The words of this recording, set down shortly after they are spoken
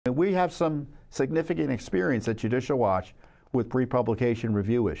And we have some significant experience at Judicial Watch with pre-publication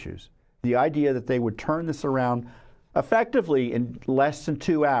review issues. The idea that they would turn this around effectively in less than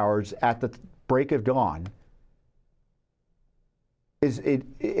 2 hours at the break of dawn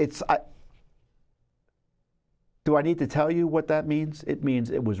do I need to tell you what that means? It means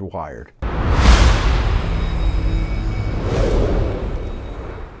it was wired.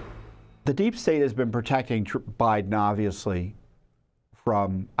 The deep state has been protecting Biden, obviously,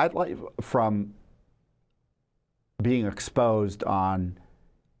 from being exposed on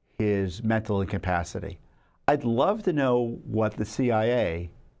his mental incapacity. I'd love to know what the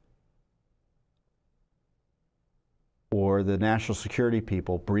CIA or the national security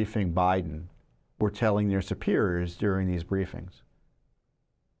people briefing Biden were telling their superiors during these briefings.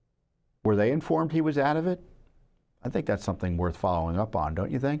 Were they informed he was out of it? I think that's something worth following up on,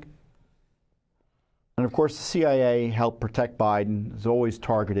 don't you think? And of course, the CIA helped protect Biden, has always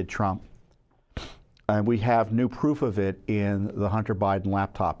targeted Trump. And we have new proof of it in the Hunter Biden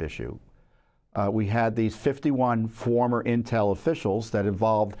laptop issue. We had these 51 former intel officials that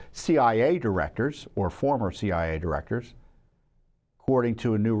involved CIA directors or former CIA directors. According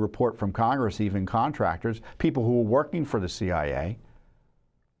to a new report from Congress, even contractors, people who were working for the CIA,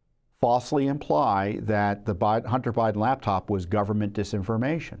 falsely imply that the Hunter Biden laptop was government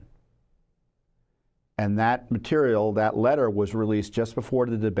disinformation. And that material, that letter, was released just before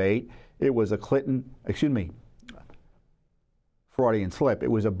the debate. It was a Freudian slip.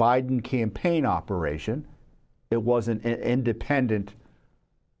 It was a Biden campaign operation. It wasn't an independent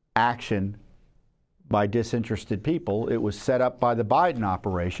action by disinterested people. It was set up by the Biden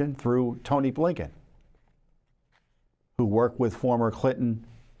operation through Tony Blinken, who worked with former Clinton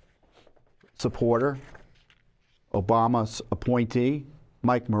supporter, Obama's appointee,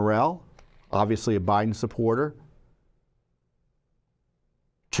 Mike Morrell, obviously a Biden supporter,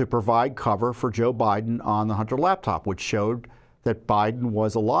 to provide cover for Joe Biden on the Hunter laptop, which showed that Biden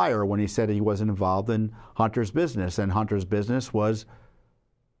was a liar when he said he wasn't involved in Hunter's business, and Hunter's business was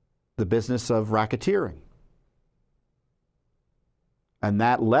the business of racketeering. And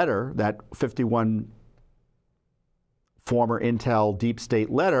that letter, that 51 former intel deep state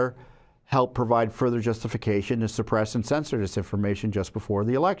letter, helped provide further justification to suppress and censor this information just before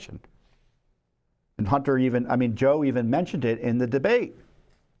the election. And Joe even mentioned it in the debate.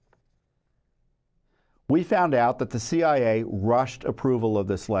 We found out that the CIA rushed approval of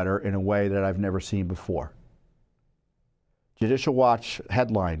this letter in a way that I've never seen before. Judicial Watch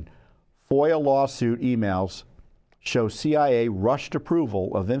headline, FOIA lawsuit emails show CIA rushed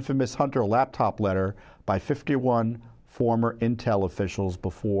approval of infamous Hunter laptop letter by 51 former intel officials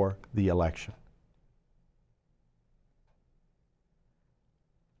before the election.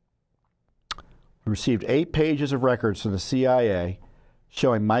 We received 8 pages of records from the CIA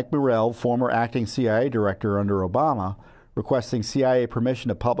showing Mike Morrell, former acting CIA director under Obama, requesting CIA permission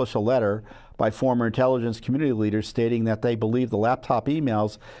to publish a letter by former intelligence community leaders stating that they believe the laptop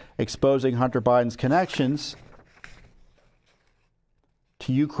emails exposing Hunter Biden's connections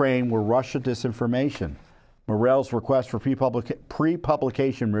to Ukraine were Russia disinformation. Morrell's request for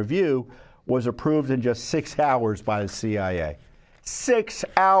pre-publication review was approved in just 6 hours by the CIA. 6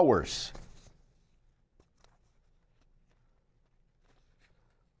 hours.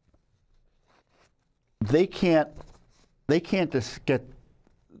 They can't just get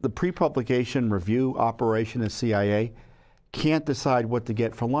the pre-publication review operation at CIA can't decide what to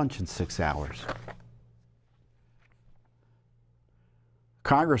get for lunch in 6 hours.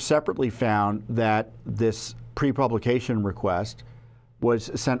 Congress separately found that this pre-publication request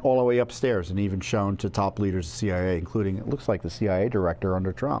was sent all the way upstairs and even shown to top leaders of the CIA, including, it looks like, the CIA director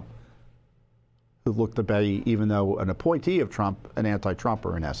under Trump, who looked to be, even though an appointee of Trump, an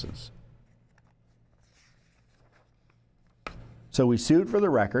anti-Trumper in essence. So we sued for the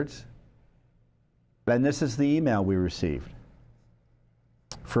records, and this is the email we received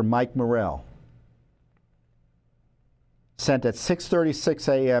from Mike Morrell, sent at 6:36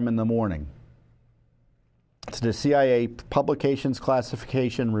 a.m. in the morning to the CIA Publications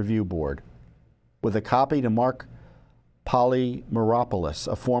Classification Review Board with a copy to Mark Polymeropoulos,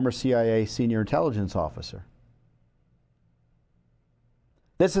 a former CIA senior intelligence officer.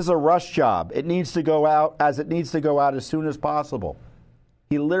 This is a rush job. It needs to go out as soon as possible.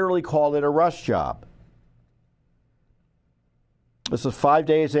 He literally called it a rush job. This is 5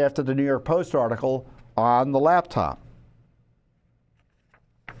 days after the New York Post article on the laptop.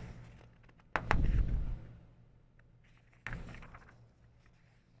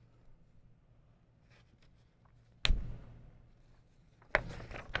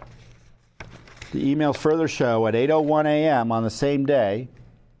 The emails further show at 8:01 a.m. on the same day,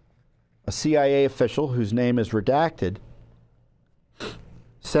 a CIA official whose name is redacted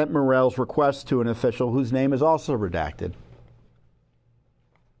sent Morell's request to an official whose name is also redacted.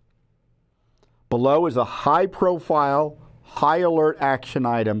 Below is a high-profile, high-alert action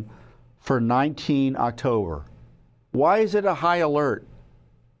item for 19 October. Why is it a high alert?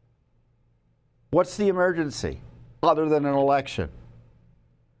 What's the emergency other than an election?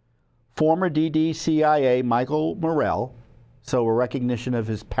 Former DD CIA Michael Morell, so a recognition of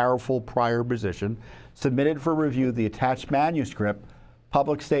his powerful prior position, submitted for review the attached manuscript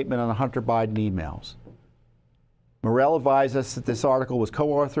public statement on Hunter Biden emails. Morell advised us that this article was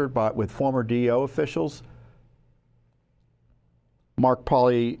co-authored with former DO officials Mark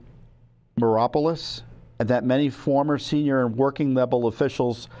Polymeropoulos, and that many former senior and working level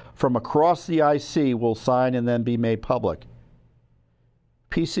officials from across the IC will sign and then be made public.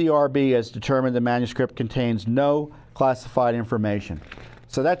 PCRB has determined the manuscript contains no classified information.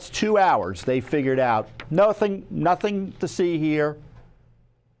 So that's 2 hours. They figured out nothing to see here.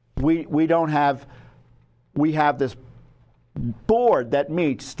 We have this board that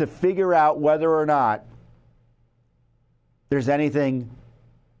meets to figure out whether or not there's anything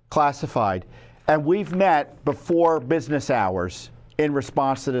classified. And we've met before business hours in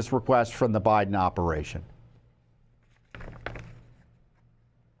response to this request from the Biden operation.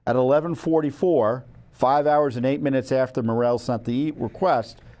 At 11:44, 5 hours and 8 minutes after Morell sent the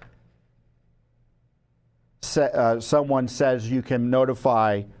request, someone says you can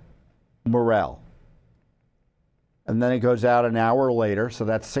notify Morell. And then it goes out an hour later, so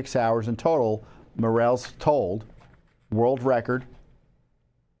that's 6 hours in total. Morell's told, world record,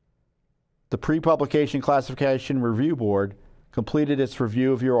 the Pre-Publication Classification Review Board completed its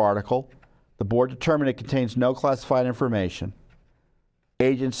review of your article. The board determined it contains no classified information.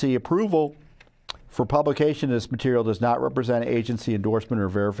 Agency approval for publication of this material does not represent agency endorsement or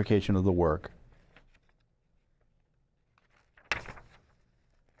verification of the work.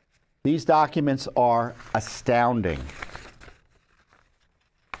 These documents are astounding.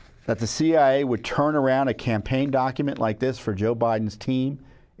 That the CIA would turn around a campaign document like this for Joe Biden's team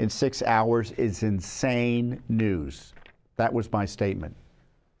in 6 hours is insane news. That was my statement.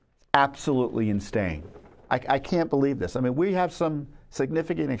 Absolutely insane. I can't believe this. I mean, we have some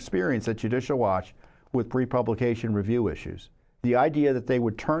significant experience at Judicial Watch with pre-publication review issues. The idea that they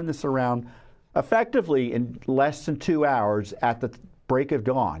would turn this around effectively in less than 2 hours at the break of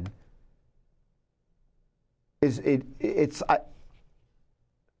dawn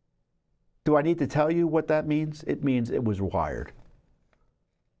do I need to tell you what that means? It means it was wired.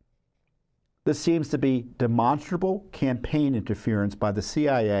 This seems to be demonstrable campaign interference by the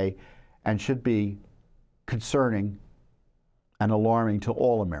CIA and should be concerning and alarming to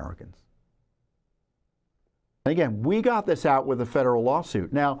all Americans. And again, we got this out with a federal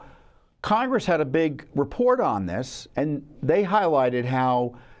lawsuit. Now, Congress had a big report on this, and they highlighted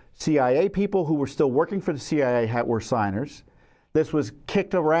how CIA people who were still working for the CIA were signers. This was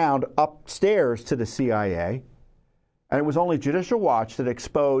kicked around upstairs to the CIA, and it was only Judicial Watch that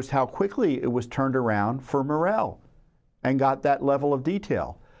exposed how quickly it was turned around for Morell and got that level of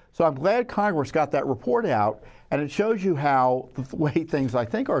detail. So I'm glad Congress got that report out, and it shows you how the way things, I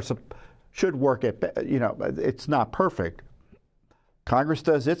think, should work. It's not perfect. Congress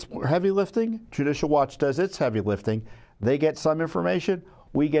does its heavy lifting. Judicial Watch does its heavy lifting. They get some information.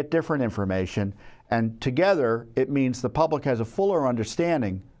 We get different information. And together, it means the public has a fuller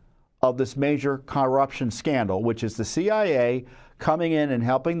understanding of this major corruption scandal, which is the CIA coming in and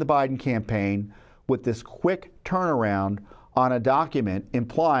helping the Biden campaign with this quick turnaround on a document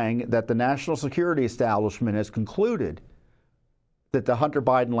implying that the national security establishment has concluded that the Hunter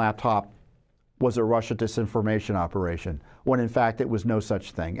Biden laptop was a Russia disinformation operation, when in fact it was no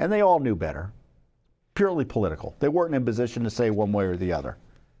such thing. And they all knew better. Purely political. They weren't in a position to say one way or the other.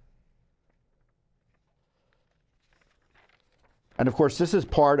 And of course, this is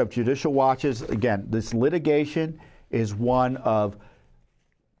part of Judicial Watch's, again, this litigation is one of,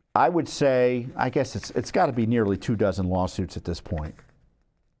 I would say, I guess it's got to be nearly 24 lawsuits at this point.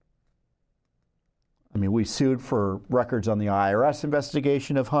 I mean, we sued for records on the IRS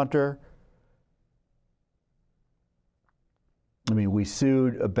investigation of Hunter. I mean, we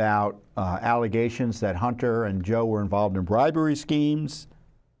sued about allegations that Hunter and Joe were involved in bribery schemes.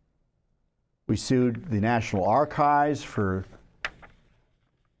 We sued the National Archives for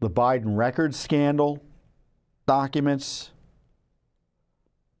the Biden records scandal documents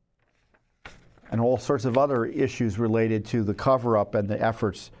and all sorts of other issues related to the cover-up and the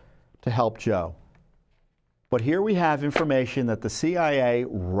efforts to help Joe. But here we have information that the CIA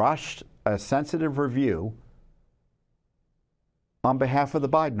rushed a sensitive review on behalf of the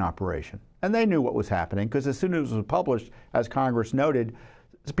Biden operation. And they knew what was happening because as soon as it was published, as Congress noted,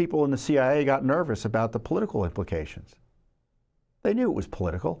 people in the CIA got nervous about the political implications. They knew it was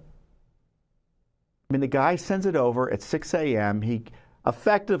political. I mean, the guy sends it over at 6 a.m.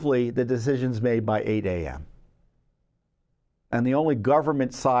 Effectively, the decision's made by 8 a.m. And the only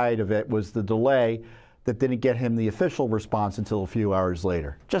government side of it was the delay that didn't get him the official response until a few hours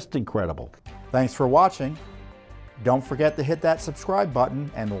later. Just incredible. Thanks for watching. Don't forget to hit that subscribe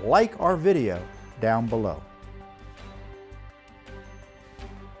button and like our video down below.